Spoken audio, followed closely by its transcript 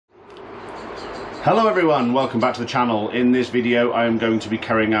Hello everyone, welcome back to the channel. In this video I am going to be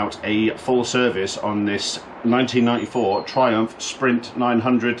carrying out a full service on this 1994 Triumph Sprint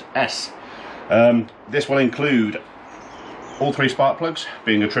 900S. This will include all three spark plugs,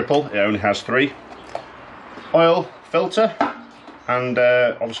 being a triple, it only has three, oil, filter, and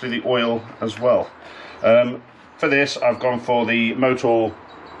obviously the oil as well. For this I've gone for the Motor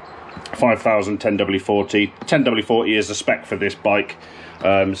 5000 10W40. 10W40 is the spec for this bike.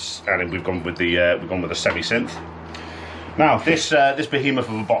 And we've gone with the semi-synth. Now this behemoth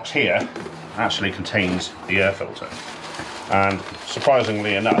of a box here actually contains the air filter, and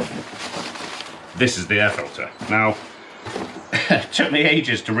surprisingly enough, this is the air filter. Now it took me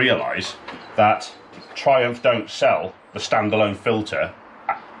ages to realise that Triumph don't sell the standalone filter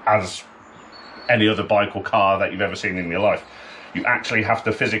as any other bike or car that you've ever seen in your life. You actually have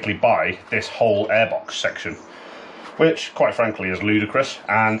to physically buy this whole airbox section, which quite frankly is ludicrous,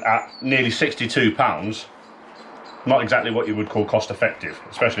 and at nearly £62, not exactly what you would call cost effective,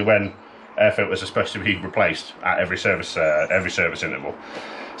 especially when air filters are supposed to be replaced at every service interval.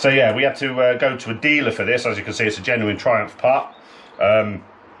 So yeah, we had to go to a dealer for this. As you can see, it's a genuine Triumph part.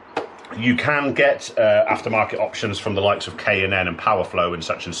 You can get aftermarket options from the likes of K&N and Powerflow and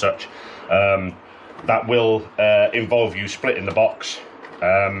such, that will involve you splitting the box.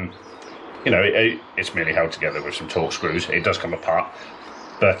 You know, it's merely held together with some torque screws. It does come apart,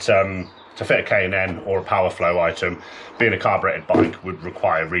 but to fit a K&N or a Powerflow item, being a carbureted bike would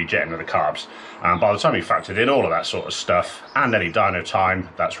require rejetting of the carbs, and by the time you factored in all of that sort of stuff and any dyno time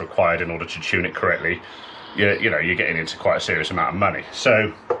that's required in order to tune it correctly, you know, you're getting into quite a serious amount of money.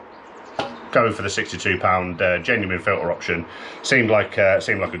 So going for the £62 genuine filter option seemed like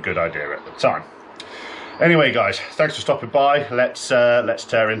a good idea at the time. Anyway guys, thanks for stopping by. Let's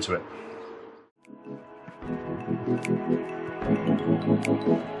tear into it.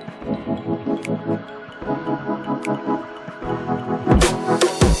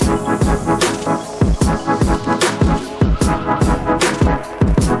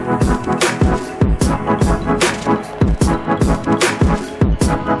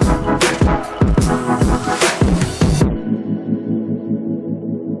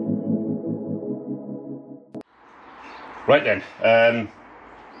 Right then,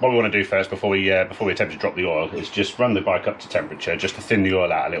 what we want to do first before we attempt to drop the oil is just run the bike up to temperature, just to thin the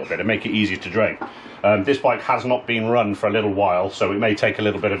oil out a little bit and make it easier to drain. This bike has not been run for a little while, so it may take a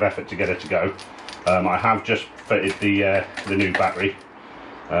little bit of effort to get it to go. I have just fitted the new battery,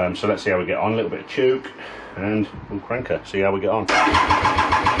 so let's see how we get on. A little bit of choke and we'll crank her, see how we get on.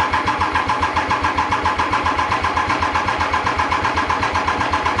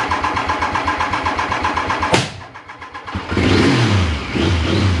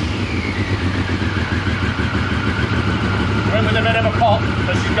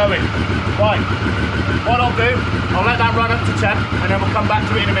 Going. Right, what I'll do, I'll let that run up to 10 and then we'll come back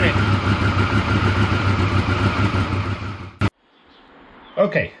to it in a minute.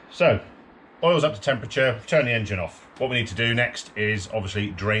 Okay, so oil's up to temperature, turn the engine off. What we need to do next is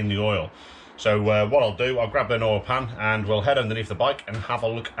obviously drain the oil. So what I'll do, I'll grab an oil pan and we'll head underneath the bike and have a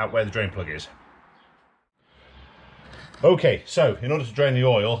look at where the drain plug is. Okay, so in order to drain the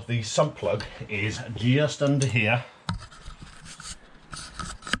oil, the sump plug is just under here.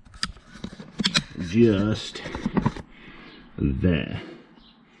 Just there.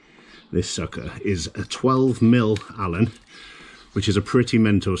 This sucker is a 12mm Allen, which is a pretty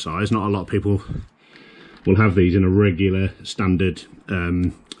mental size. Not a lot of people will have these in a regular standard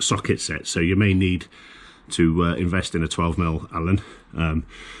socket set, so you may need to invest in a 12mm Allen.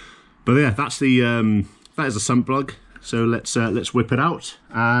 But yeah, that's the that is a sump plug. So let's whip it out,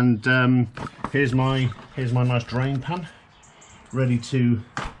 and here's my nice drain pan, ready to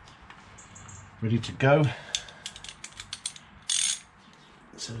go.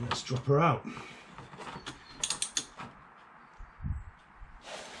 So let's drop her out.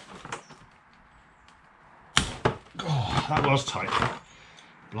 Oh, that was tight.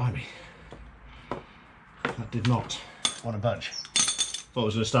 Blimey. That did not want to budge. Thought I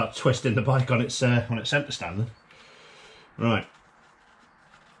was going to start twisting the bike on its centre stand then. Right.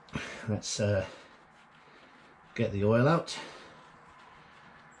 Let's get the oil out.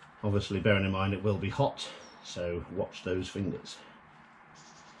 Obviously bearing in mind it will be hot, so watch those fingers.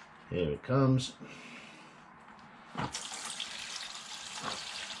 Here it comes.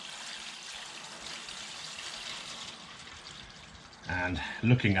 And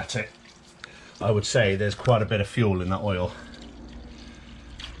looking at it, I would say there's quite a bit of fuel in that oil.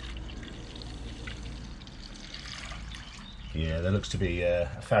 Yeah, there looks to be a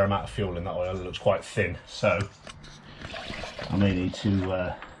fair amount of fuel in that oil. It looks quite thin, so I may need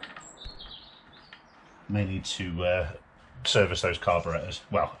to may need to service those carburetors.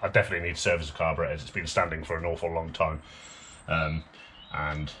 Well, I definitely need to service the carburetors. It's been standing for an awful long time,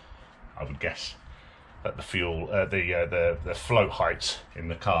 and I would guess that the fuel, the float heights in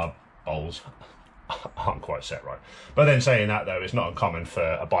the carb bowls aren't quite set right. But then saying that though, it's not uncommon for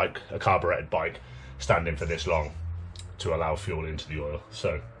a carburetted bike, standing for this long to allow fuel into the oil.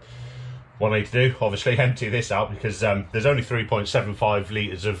 So what I need to do, obviously, empty this out, because there's only 3.75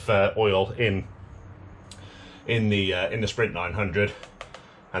 litres of oil in the Sprint 900,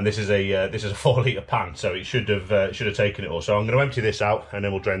 and this is a 4 litre pan, so it should have taken it all. So I'm going to empty this out, and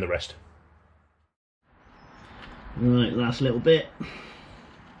then we'll drain the rest. Right, last little bit.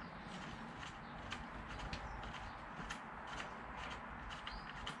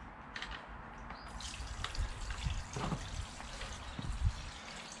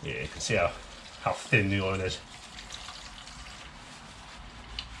 Yeah, you can see how thin the oil is.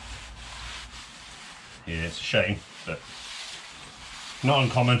 Yeah, it's a shame, but not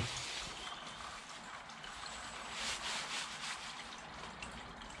uncommon.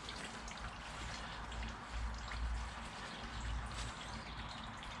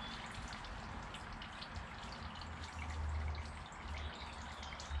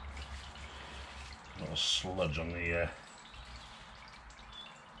 A little sludge on the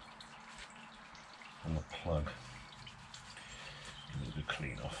plug. Give it a good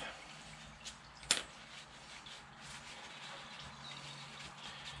clean off.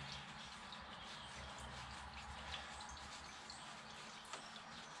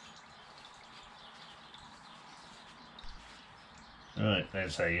 Right,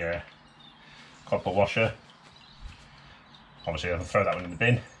 there's a copper washer. Obviously I'll throw that one in the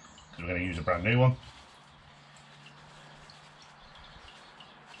bin because we're going to use a brand new one.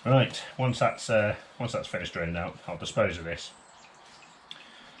 Right, once that's finished draining out, I'll dispose of this,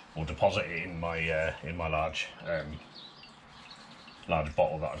 or deposit it in my large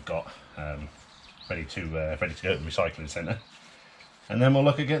bottle that I've got ready to go to the recycling centre, and then we'll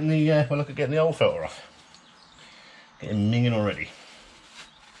look at getting the oil filter off. Getting minging already.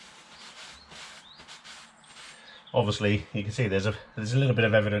 Obviously, you can see there's a little bit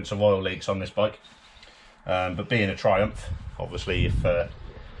of evidence of oil leaks on this bike, but being a Triumph, obviously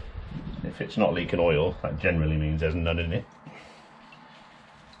if it's not leaking oil, that generally means there's none in it.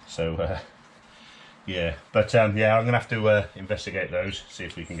 So yeah, but yeah, I'm gonna have to investigate those, see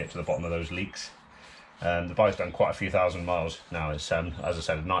if we can get to the bottom of those leaks. The bike's done quite a few thousand miles now. It's as I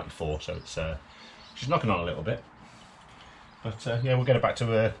said, a 94, so it's she's knocking on a little bit. But yeah, we'll get it back to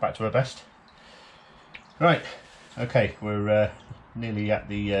her best. Right, okay, we're nearly at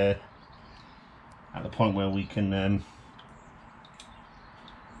the point where we can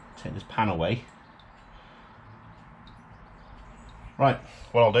take this pan away. Right,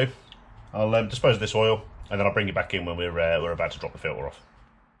 what I'll do, I'll dispose of this oil, and then I'll bring it back in when we're about to drop the filter off.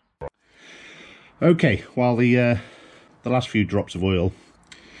 Okay, while the last few drops of oil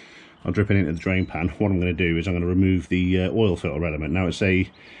are dripping into the drain pan, what I'm going to do is I'm going to remove the oil filter element. Now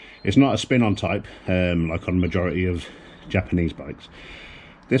it's not a spin-on type like on the majority of Japanese bikes.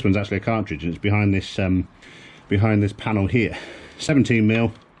 This one's actually a cartridge, and it's behind this panel here.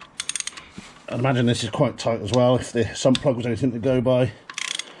 17mm. I'd imagine this is quite tight as well, if the sump plug was anything to go by.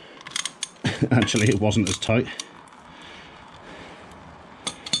 Actually, it wasn't as tight.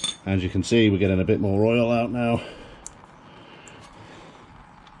 As you can see, we're getting a bit more oil out now.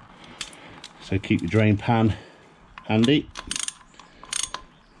 So keep your drain pan handy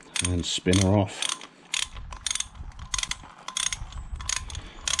and spin her off.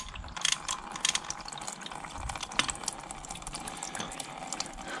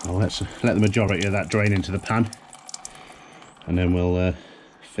 Well, let's let the majority of that drain into the pan, and then we'll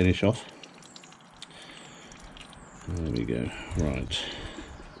finish off. There we go. Right.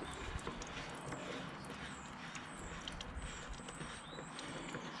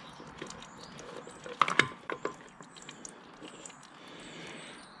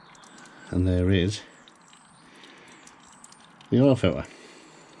 And there is the oil filter.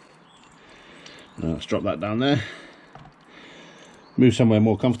 Now let's drop that down there, move somewhere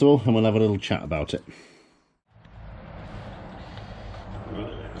more comfortable, and we'll have a little chat about it.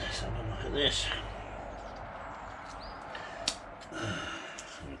 Right, let's have a look at this.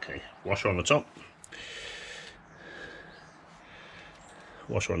 Okay, washer on the top,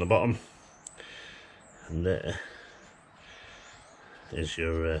 washer on the bottom, and there is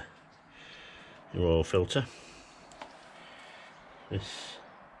your oil filter. This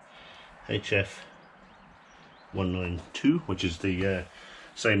HF 192, which is the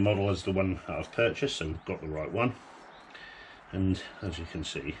same model as the one that I've purchased, so we've got the right one. And as you can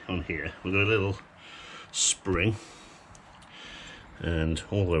see on here, we've got a little spring, and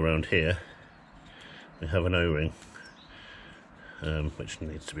all the way around here we have an O-ring which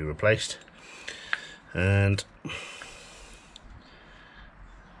needs to be replaced, and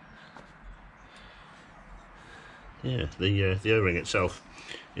yeah, the O-ring itself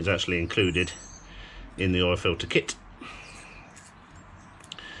is actually included in the oil filter kit.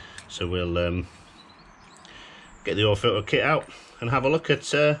 So we'll get the oil filter kit out and have a look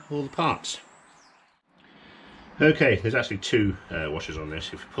at all the parts. Okay, there's actually two washers on this.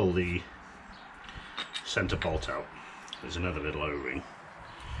 If you pull the centre bolt out, there's another little O-ring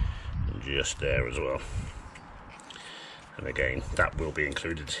just there as well, and again that will be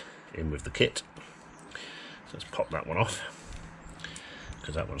included in with the kit. So let's pop that one off,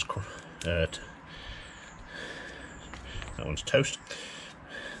 because that one's toast.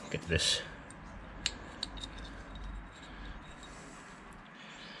 Get this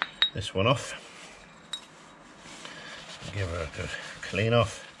one off, give her a good clean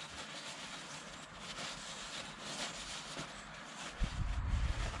off.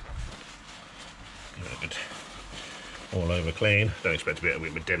 Give it a good all over clean. Don't expect to be able to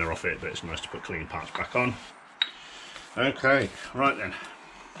get my dinner off it, but it's nice to put clean parts back on. Okay, right then.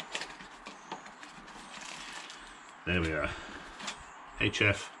 There we are.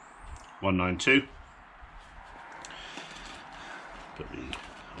 HF 192. Put the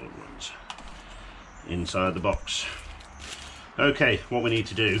old ones inside the box. Okay, what we need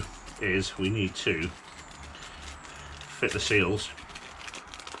to do is we need to fit the seals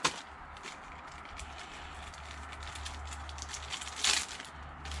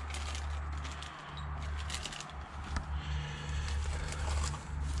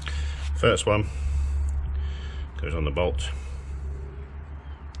first one goes on the bolt,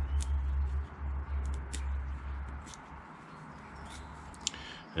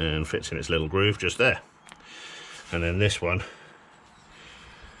 and fits in its little groove just there, and then this one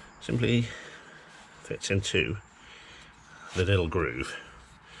simply fits into the little groove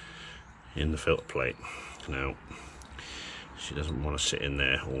in the filter plate. Now she doesn't want to sit in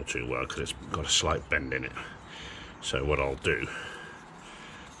there all too well because it's got a slight bend in it, so what I'll do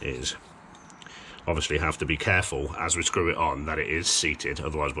is obviously have to be careful as we screw it on that it is seated,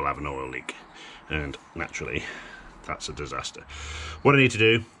 otherwise we'll have an oil leak, and naturally that's a disaster. What I need to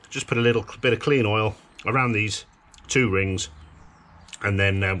do, just put a little bit of clean oil around these two rings, and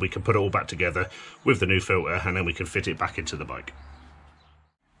then we can put it all back together with the new filter, and then we can fit it back into the bike.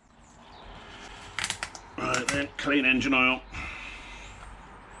 Right then, clean engine oil.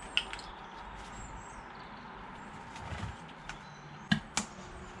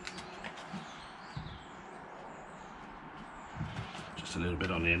 Just a little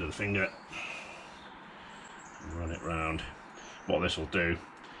bit on the end of the finger. And run it round. What this will do,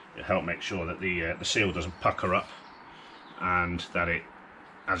 it'll help make sure that the seal doesn't pucker up, and that it,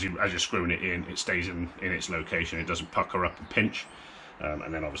 as you're screwing it in, it stays in its location. It doesn't pucker up and pinch,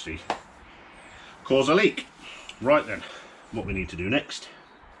 and then obviously cause a leak. Right then, what we need to do next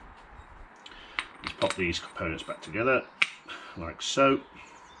is pop these components back together like so.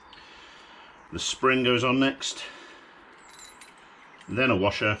 The spring goes on next, then a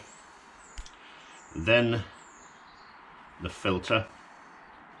washer, then the filter,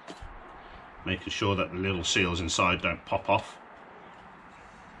 making sure that the little seals inside don't pop off.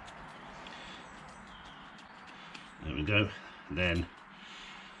 There we go. Then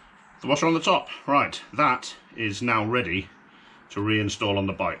the washer on the top. Right, that is now ready to reinstall on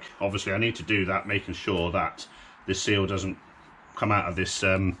the bike. Obviously I need to do that, making sure that this seal doesn't come out of this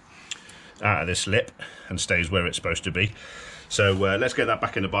lip and stays where it's supposed to be. So let's get that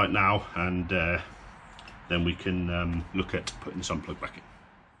back in the bike now, and then we can look at putting the sun plug back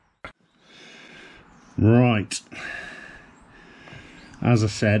in. Right, as I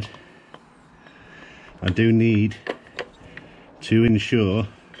said, I do need to ensure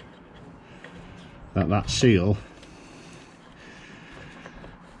that that seal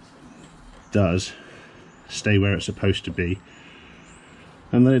does stay where it's supposed to be,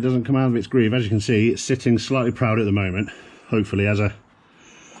 and that it doesn't come out of its groove. As you can see, it's sitting slightly proud at the moment. Hopefully as I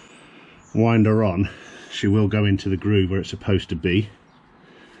wind her on, she will go into the groove where it's supposed to be.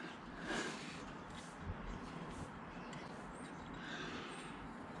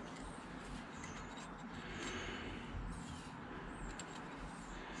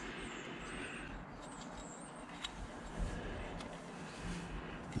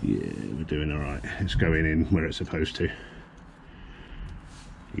 Yeah, we're doing all right. It's going in where it's supposed to.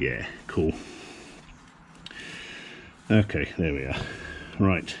 Yeah, cool. Okay, there we are.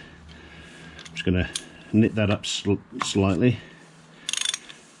 Right, I'm just going to knit that up slightly.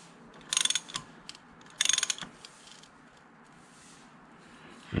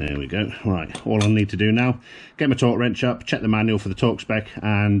 There we go. Right, all I need to do now, get my torque wrench up, check the manual for the torque spec,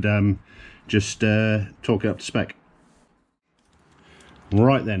 and just torque it up to spec.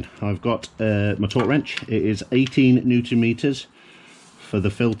 Right then, I've got my torque wrench. It is 18 Newton meters for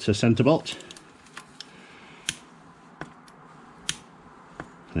the filter centre bolt.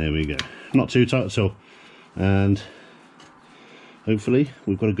 There we go. Not too tight at all. And hopefully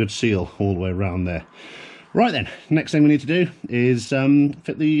we've got a good seal all the way around there. Right then, next thing we need to do is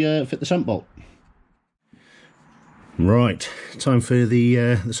fit the sump bolt. Right, time for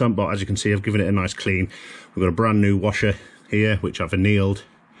the sump bolt. As you can see, I've given it a nice clean. We've got a brand new washer here, which I've annealed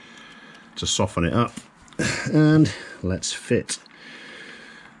to soften it up. And let's fit.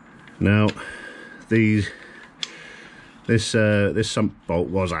 Now, this sump bolt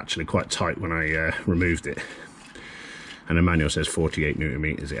was actually quite tight when I removed it. And the manual says 48 Newton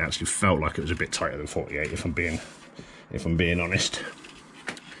meters. It actually felt like it was a bit tighter than 48, if I'm being honest.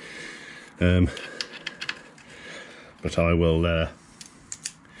 But I will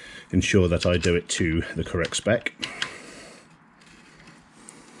ensure that I do it to the correct spec.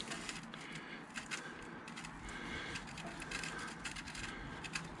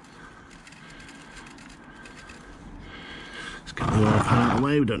 Let's get the oil pan out of the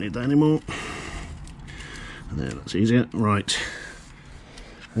way. We don't need that anymore. There, that's easier. Right.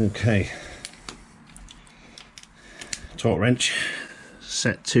 Okay. Torque wrench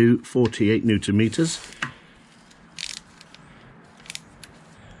set to 48 Newton meters.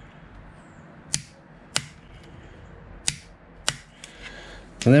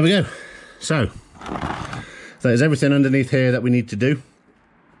 And there we go. So that is everything underneath here that we need to do.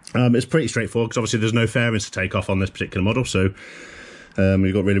 It's pretty straightforward because obviously there's no fairings to take off on this particular model, so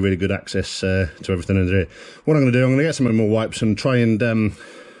we've got really good access to everything under here. What I'm going to do, I'm going to get some more wipes and try and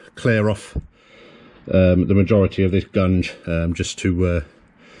clear off the majority of this gunge, just to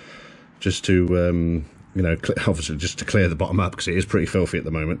you know, obviously just to clear the bottom up because it is pretty filthy at the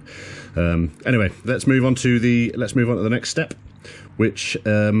moment. Anyway, let's move on to the next step, which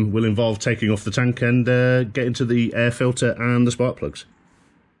will involve taking off the tank and getting to the air filter and the spark plugs.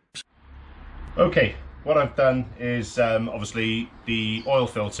 Okay. What I've done is obviously the oil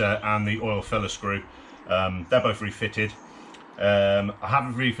filter and the oil filler screw, they're both refitted. I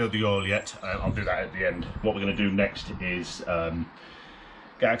haven't refilled the oil yet. I'll do that at the end. What we're going to do next is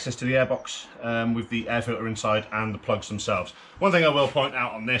get access to the airbox with the air filter inside and the plugs themselves. One thing I will point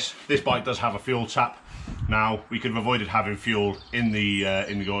out on this bike does have a fuel tap. Now, we could have avoided having fuel in the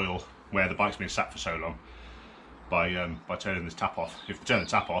oil where the bike's been sat for so long by turning this tap off. If you turn the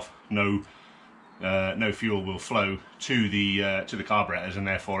tap off, no fuel will flow to the carburetors, and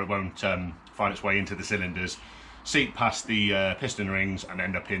therefore it won't find its way into the cylinders, seep past the piston rings, and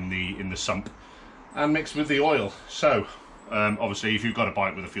end up in the sump and mix with the oil. So obviously, if you've got a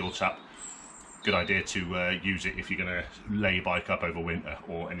bike with a fuel tap, good idea to use it if you're going to lay your bike up over winter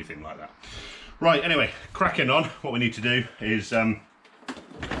or anything like that. Right, anyway, cracking on. What we need to do is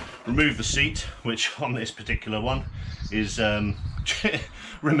remove the seat, which on this particular one is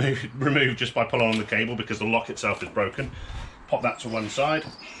removed just by pulling on the cable because the lock itself is broken. Pop that to one side,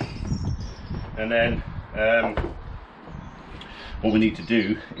 and then what we need to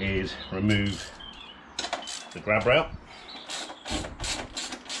do is remove the grab rail.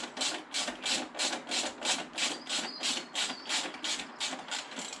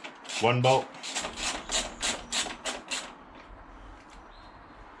 One bolt.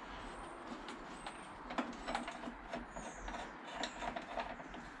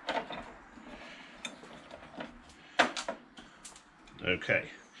 Okay,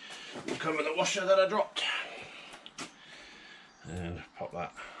 we'll cover the washer that I dropped and pop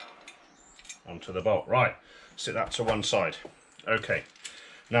that onto the bolt. Right, sit that to one side. Okay,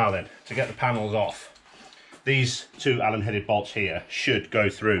 now then, to get the panels off, these two Allen headed bolts here should go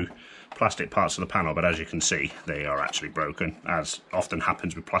through plastic parts of the panel, but as you can see, they are actually broken, as often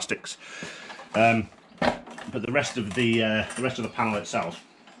happens with plastics. But the rest of the panel itself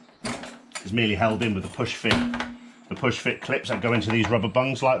is merely held in with the push fit clips that go into these rubber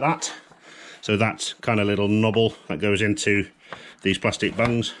bungs like that. So that's kind of little knobble that goes into these plastic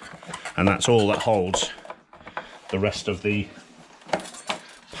bungs, and that's all that holds the rest of the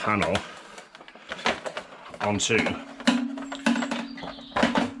panel onto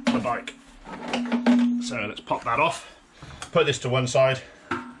the bike. So let's pop that off, put this to one side,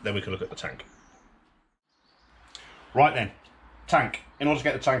 then we can look at the tank. Right then, tank. In order to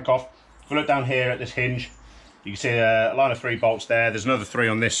get the tank off, if we look down here at this hinge, you can see a line of 3 bolts there. There's another 3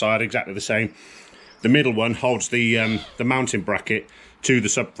 on this side, exactly the same. The middle one holds the mounting bracket to the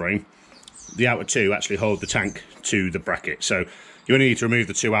subframe. the outer two actually hold the tank to the bracket. So you only need to remove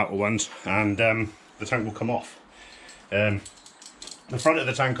the two outer ones and the tank will come off. The front of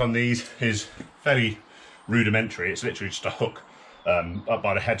the tank on these is very rudimentary. It's literally just a hook up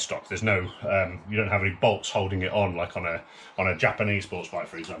by the headstock. There's no, you don't have any bolts holding it on like on a Japanese sports bike,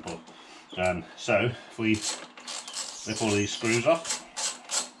 for example. So if we rip all these screws off,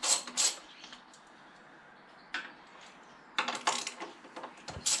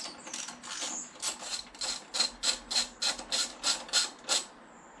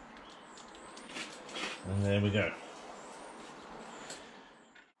 and there we go.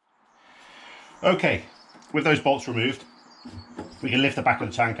 Okay, with those bolts removed, we can lift the back of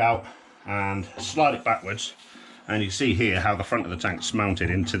the tank out and slide it backwards, and you can see here how the front of the tank's mounted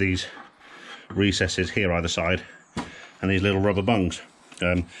into these recesses here either side, and these little rubber bungs.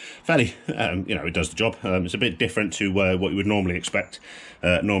 Fairly, you know, it does the job. It's a bit different to what you would normally expect.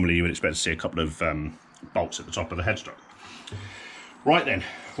 Normally you would expect to see a couple of bolts at the top of the headstock. Right then,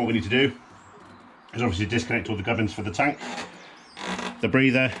 what we need to do is obviously disconnect all the gubbins for the tank. The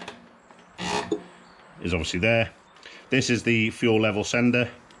breather is obviously there. This is the fuel level sender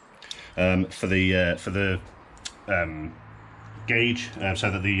for the gauge,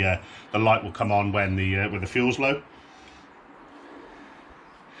 so that the light will come on when the fuel's low.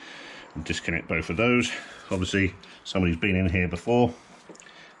 And disconnect both of those. Obviously, somebody's been in here before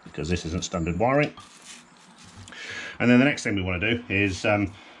because this isn't standard wiring. And then the next thing we want to do is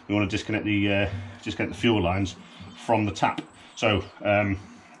we want to disconnect the fuel lines from the tap. So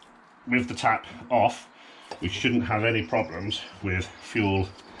with the tap off, we shouldn't have any problems with fuel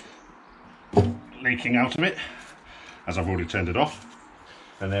leaking out of it, as I've already turned it off.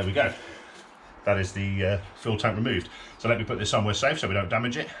 And there we go. That is the fuel tank removed. So let me put this somewhere safe so we don't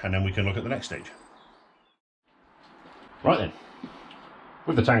damage it, and then we can look at the next stage. Right then,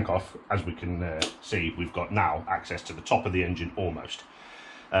 with the tank off, as we can see, we've got now access to the top of the engine almost.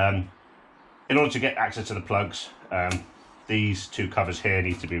 In order to get access to the plugs, these two covers here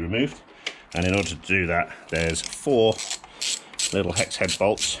need to be removed. And in order to do that, there's 4 little hex head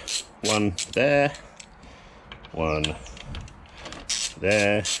bolts. One there, one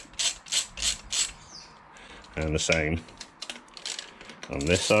there, and the same on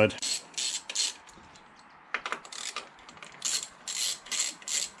this side.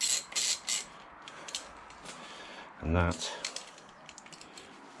 And that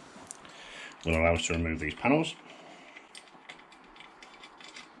will allow us to remove these panels.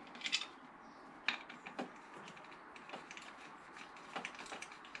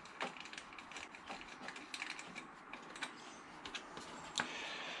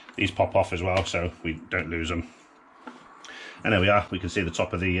 These pop off as well, so we don't lose them. And there we are. We can see the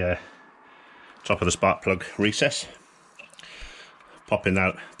top of the spark plug recess. Popping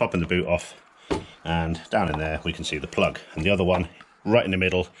the boot off, and down in there we can see the plug, and the other one right in the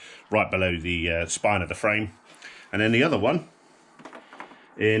middle, right below the spine of the frame, and then the other one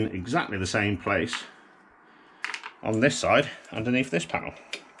in exactly the same place on this side, underneath this panel.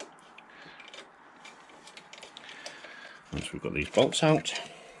 Once we've got these bolts out,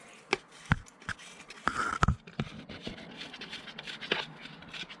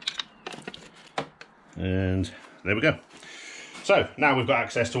 and there we go. So now we've got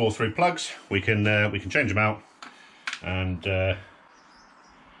access to all 3 plugs. We can change them out, and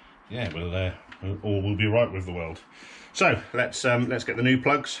yeah, all will be right with the world. So let's get the new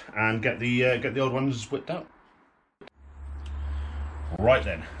plugs and get the old ones whipped out. Right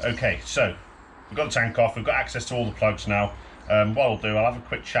then, okay, so we've got the tank off. We've got access to all the plugs now. What I'll do, I'll have a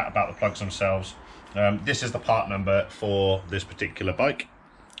quick chat about the plugs themselves. This is the part number for this particular bike,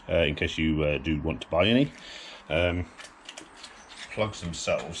 in case you do want to buy any. Plugs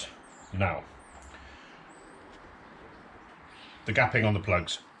themselves. Now, the gapping on the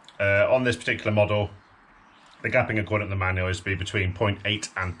plugs. On this particular model, the gapping according to the manual is to be between 0.8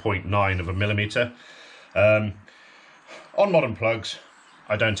 and 0.9 of a millimetre. On modern plugs,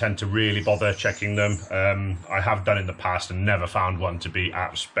 I don't tend to really bother checking them. I have done in the past and never found one to be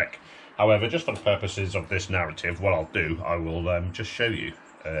out of spec. However, just for the purposes of this narrative, what I'll do, I will just show you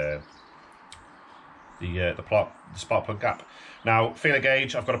the spark plug gap. Now, feeler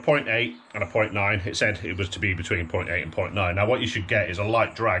gauge, I've got a 0.8 and a 0.9. It said it was to be between 0.8 and 0.9. Now, what you should get is a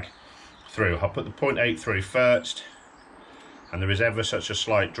light drag through. I'll put the 0.8 through first, and there is ever such a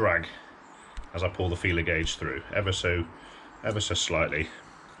slight drag as I pull the feeler gauge through, ever so slightly.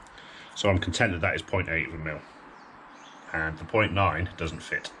 So I'm content that is 0.8 of a mil, and the 0.9 doesn't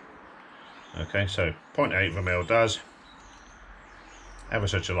fit. Okay, so 0.8 of a mil does, ever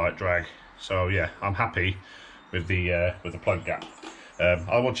such a light drag. So yeah, I'm happy with the plug gap.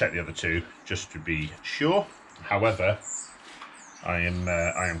 I will check the other two just to be sure. However, I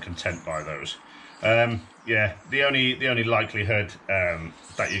am content by those. Yeah, the only likelihood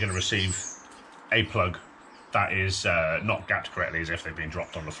that you're going to receive a plug that is not gapped correctly is if they've been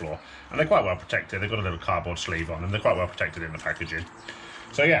dropped on the floor, and they're quite well protected. They've got a little cardboard sleeve on them. They're quite well protected in the packaging.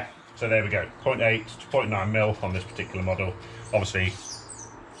 So yeah, so there we go. 0.8 to 0.9 mil on this particular model. Obviously,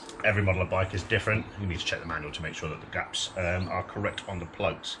 every model of bike is different. You need to check the manual to make sure that the gaps are correct on the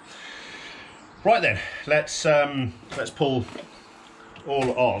plugs. Right then, let's pull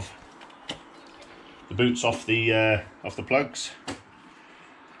all of the boots off the plugs.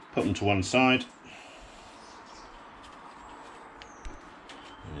 Put them to one side.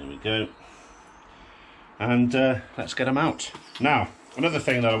 There we go. And let's get them out. Now, another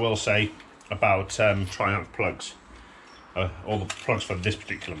thing that I will say about Triumph plugs, all the plugs for this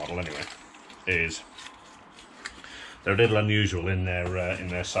particular model anyway, is they're a little unusual in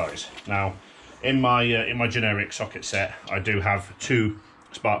their size. Now, in my generic socket set, I do have two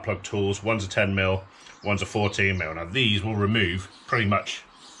spark plug tools. One's a 10mm, one's a 14mm. Now these will remove pretty much,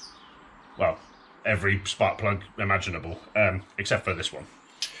 well, every spark plug imaginable, except for this one.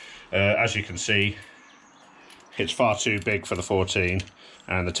 As you can see, it's far too big for the 14,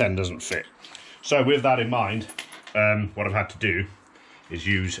 and the 10 doesn't fit. So with that in mind, what I've had to do is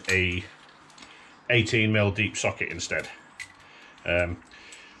use a 18mm deep socket instead.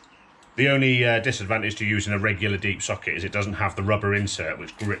 The only disadvantage to using a regular deep socket is it doesn't have the rubber insert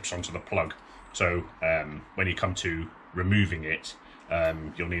which grips onto the plug. So when you come to removing it,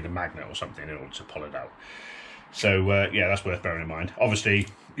 you'll need a magnet or something in order to pull it out. So yeah, that's worth bearing in mind. Obviously,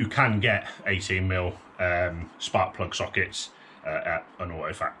 you can get 18mm spark plug sockets at an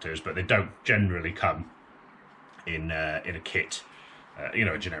auto factors, but they don't generally come in a kit, you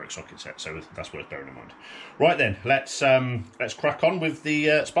know, a generic socket set. So that's worth bearing in mind. Right then, let's crack on with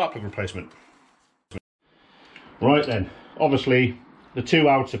the spark plug replacement. Right then, obviously the two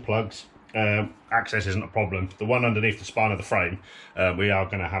outer plugs, access isn't a problem. The one underneath the spine of the frame, we are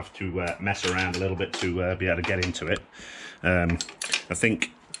going to have to mess around a little bit to be able to get into it. I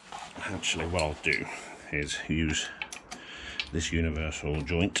think actually what I'll do is use this universal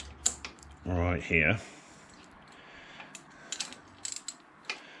joint right here,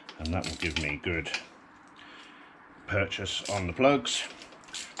 and that will give me good purchase on the plugs.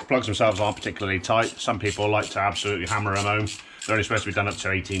 The plugs themselves aren't particularly tight. Some people like to absolutely hammer them home. They're only supposed to be done up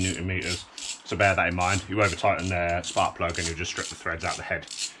to 18 Newton meters, so bear that in mind. You over tighten the spark plug and you'll just strip the threads out the head.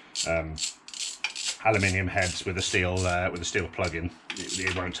 Aluminium heads with a steel plug in,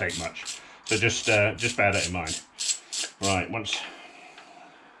 it won't take much. So just bear that in mind. Right, once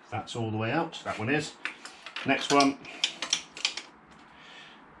that's all the way out, that one is. Next one.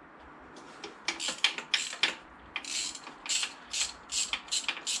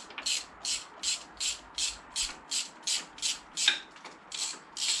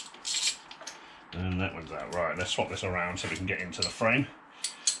 And that one's out. Right, let's swap this around so we can get into the frame.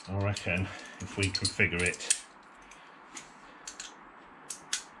 I reckon if we configure it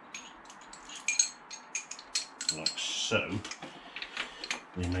like so,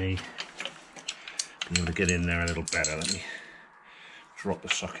 we may be able to get in there a little better. Let me drop the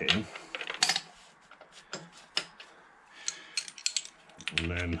socket in,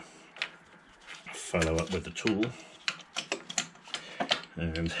 and then follow up with the tool,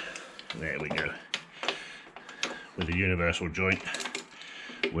 and there we go. With the universal joint,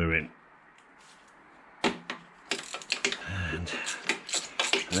 we're in. And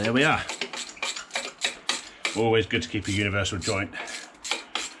there we are. Always good to keep a universal joint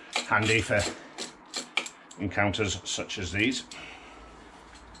handy for encounters such as these.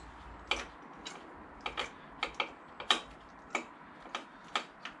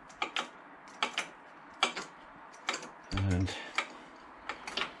 And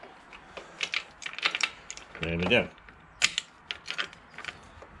there we go.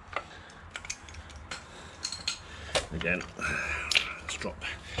 Again, let's drop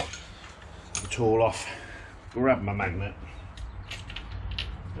the tool off, grab my magnet,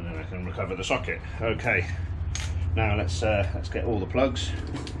 and then I can recover the socket. Okay, now let's get all the plugs.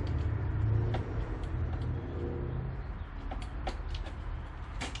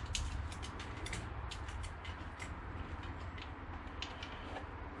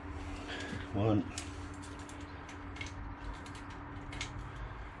 One.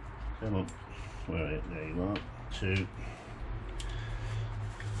 Come on. Where are you? There you are. Two.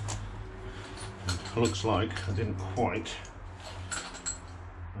 Looks like I didn't quite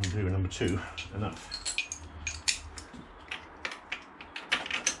undo number two enough.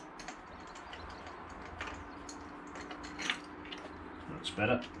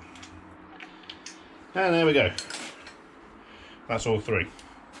 better. And there we go. That's all three.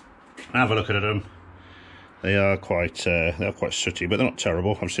 Have a look at them. They are quite sooty, but they're not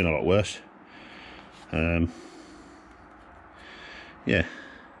terrible. I've seen a lot worse. Yeah.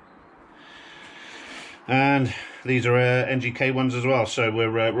 And these are NGK ones as well, so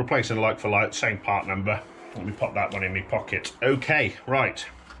we're replacing like for like, same part number. Let me pop that one in my pocket. Okay, right.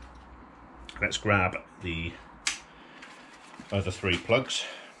 Let's grab the other three plugs.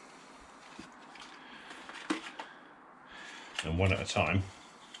 And one at a time,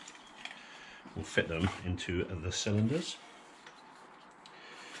 we'll fit them into the cylinders.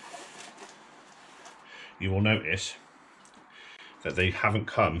 You will notice that they haven't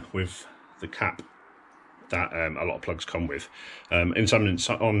come with the cap that a lot of plugs come with. On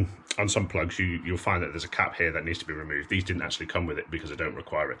some plugs you'll find that there's a cap here that needs to be removed. These didn't actually come with it because they don't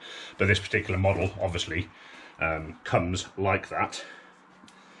require it, but this particular model obviously comes like that.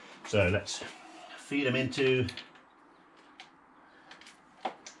 So let's feed them into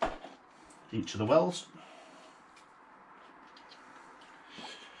each of the wells.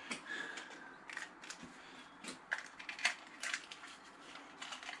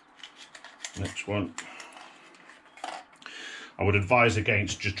 Next one. I would advise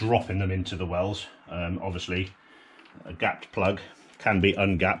against just dropping them into the wells. Obviously, a gapped plug can be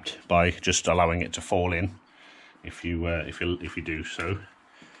ungapped by just allowing it to fall in. If you do so,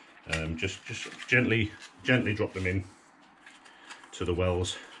 just gently drop them in to the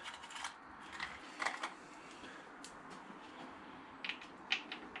wells.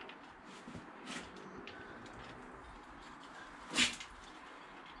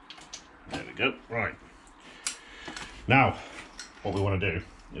 There we go. Right. Now, what we want to do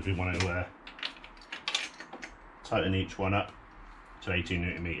is we want to tighten each one up to 18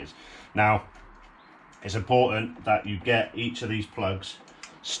 Newton meters. Now, it's important that you get each of these plugs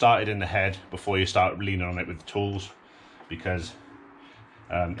started in the head before you start leaning on it with the tools, because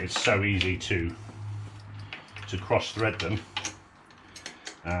it's so easy to cross thread them,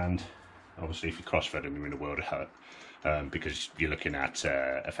 and obviously if you cross thread them you're in a world of hurt. Because you're looking at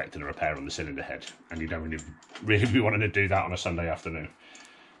affecting a repair on the cylinder head, and you don't really be wanting to do that on a Sunday afternoon.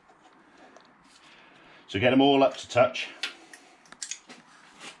 So get them all up to touch.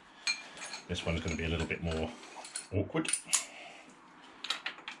 This one's going to be a little bit more awkward.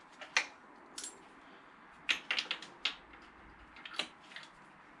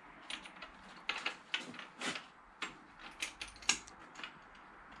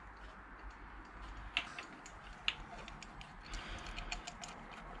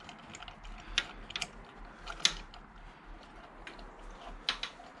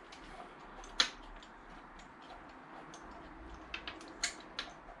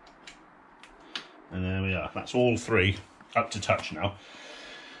 And there we are. That's all three up to touch now.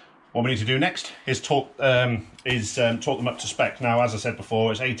 What we need to do next is torque them up to spec. Now, as I said before,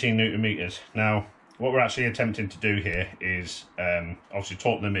 it's 18 Newton meters. Now, what we're actually attempting to do here is obviously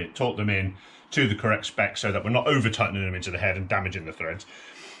torque them in to the correct spec, so that we're not over tightening them into the head and damaging the threads.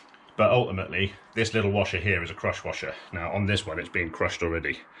 But ultimately, this little washer here is a crush washer. Now, on this one, it's been crushed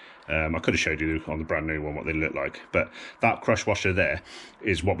already. I could have showed you on the brand new one what they look like, but that crush washer there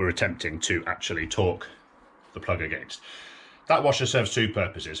is what we're attempting to actually torque the plug against. That washer serves two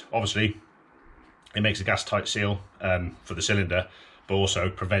purposes. Obviously, it makes a gas tight seal for the cylinder, but also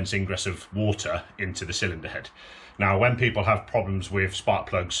prevents ingress of water into the cylinder head. Now, when people have problems with spark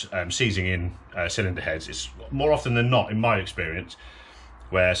plugs seizing in cylinder heads, it's more often than not, in my experience,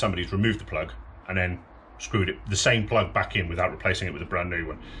 where somebody's removed the plug and then screwed the same plug back in without replacing it with a brand new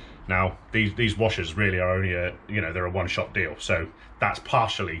one. Now, these washers really are only they're a one-shot deal, so that's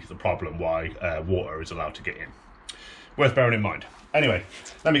partially the problem why water is allowed to get in. Worth bearing in mind. Anyway,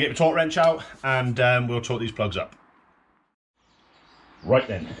 let me get the torque wrench out and we'll torque these plugs up. Right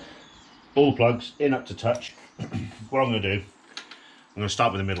then, all plugs in up to touch. What I'm going to do, I'm going to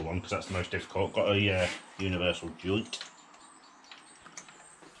start with the middle one because that's the most difficult. Got a universal joint.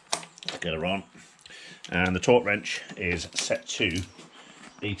 Get her on, and the torque wrench is set to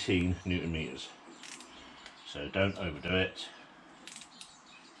 18 Newton meters, so don't overdo it.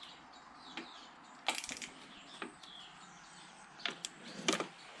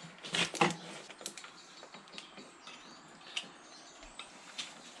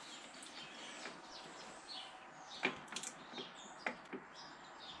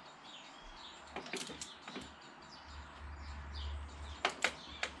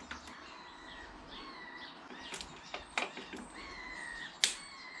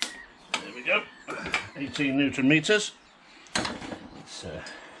 There we go, 18 Newton meters. Let's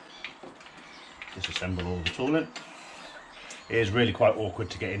disassemble all the tooling. It is really quite awkward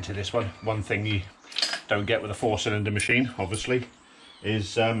to get into this one. One thing you don't get with a 4-cylinder machine, obviously,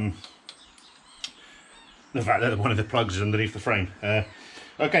 is the fact that one of the plugs is underneath the frame.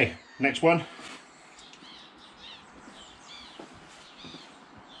 Okay, next one.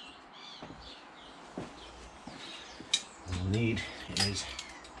 All we need is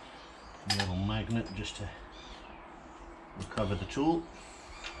a little magnet just to recover the tool.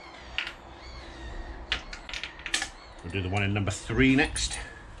 We'll do the one in number 3 next.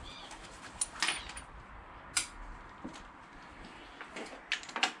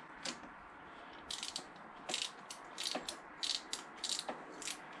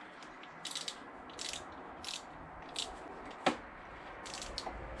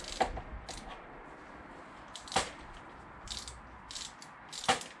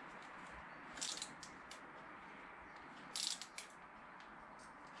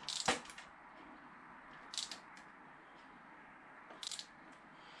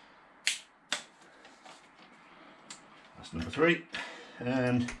 That's number 3,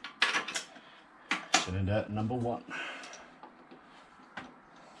 and cylinder number 1.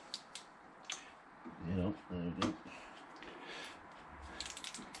 Yep, there we go.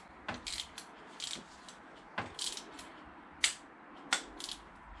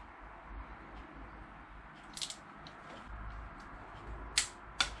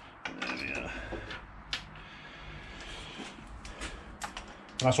 There we are.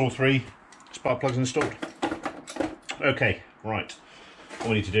 That's all 3 spark plugs installed. Okay, right, all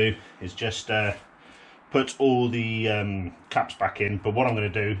we need to do is just put all the caps back in, but what I'm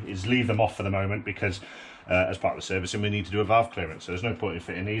going to do is leave them off for the moment because as part of the servicing we need to do a valve clearance, so there's no point in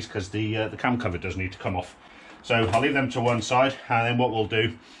fitting these because the cam cover does need to come off. So I'll leave them to one side, and then what we'll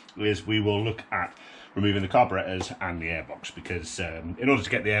do is we will look at removing the carburetors and the airbox, because in order to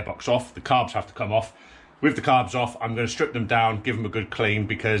get the airbox off, the carbs have to come off. With the carbs off, I'm going to strip them down, give them a good clean,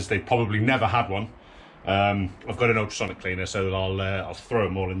 because they probably never had one. I've got an ultrasonic cleaner, so I'll throw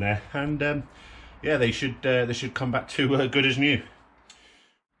them all in there, and yeah, they should come back to good as new.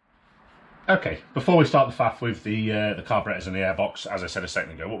 Okay, before we start the faff with the carburetors and the airbox, as I said a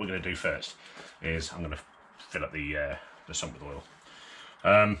second ago, what we're going to do first is I'm going to fill up the sump with oil.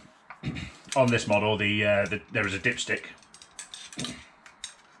 On this model, there is a dipstick.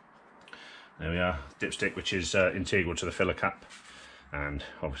 There we are, dipstick, which is integral to the filler cap, and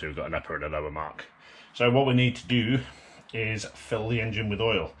obviously we've got an upper and a lower mark. So what we need to do is fill the engine with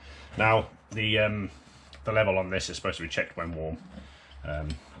oil. Now the level on this is supposed to be checked when warm,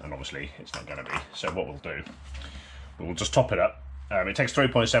 and obviously it's not going to be. So what we'll do, we'll just top it up. It takes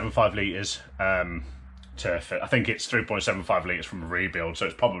 3.75 litres to fill. I think it's 3.75 litres from a rebuild, so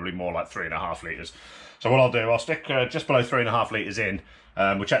it's probably more like 3.5 litres. So what I'll do, I'll stick just below 3.5 litres in.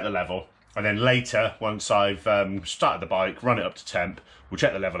 We'll check the level, and then later, once I've started the bike, run it up to temp, we'll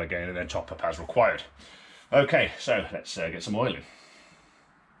check the level again and then top up as required. Okay, so let's get some oil in.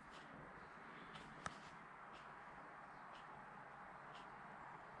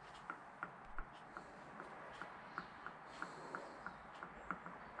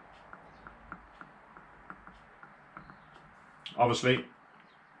 Obviously,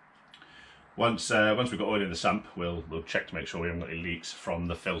 once we've got oil in the sump, we'll check to make sure we haven't got any leaks from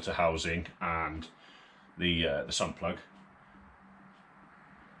the filter housing and the sump plug.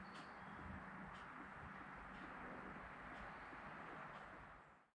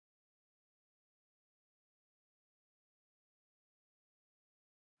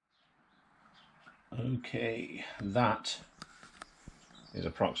 Okay, that is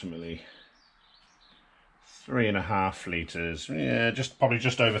approximately 3.5 litres, yeah, probably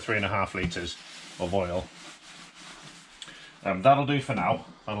just over 3.5 litres of oil. That'll do for now.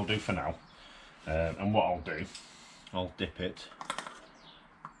 That'll do for now. And what I'll do, I'll dip it.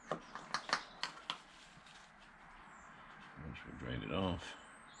 Once we drain it off.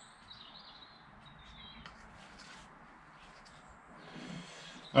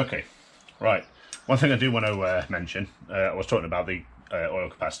 Okay, right. One thing I do want to mention, I was talking about the oil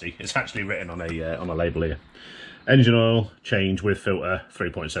capacity. It's actually written on a label here. Engine oil change with filter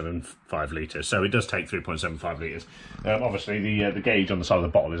 3.75 litres. So it does take 3.75 litres. Obviously the gauge on the side of the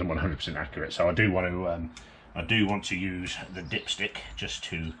bottle isn't 100% accurate, so I do want to use the dipstick just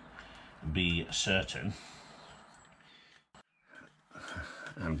to be certain.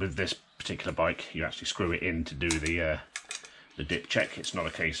 And with this particular bike, you actually screw it in to do the dip check. It's not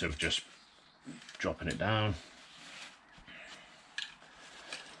a case of just dropping it down.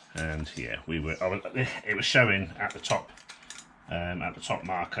 And yeah, it was showing at the top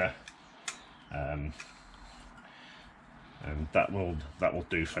marker, and that will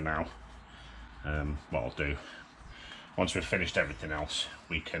do for now. What I'll do, once we've finished everything else,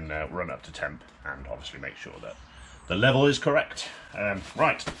 we can run up to temp and obviously make sure that the level is correct.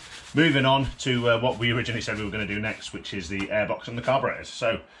 Right, moving on to what we originally said we were going to do next, which is the airbox and the carburetors.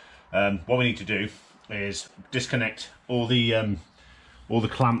 So what we need to do is disconnect all the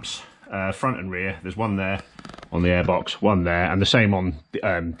clamps, front and rear. There's one there on the airbox, one there, and the same on the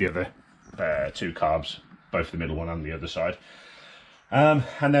other two carbs, both the middle one and the other side.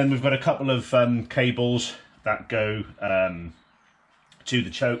 And then we've got a couple of cables that go to the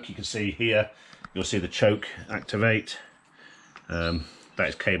choke. You can see here, you'll see the choke activate. That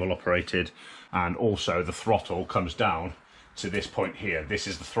is cable operated, and also the throttle comes down to this point here. This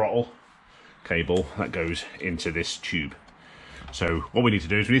is the throttle cable that goes into this tube. So what we need to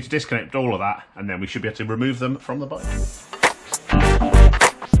do is we need to disconnect all of that, and then we should be able to remove them from the bike.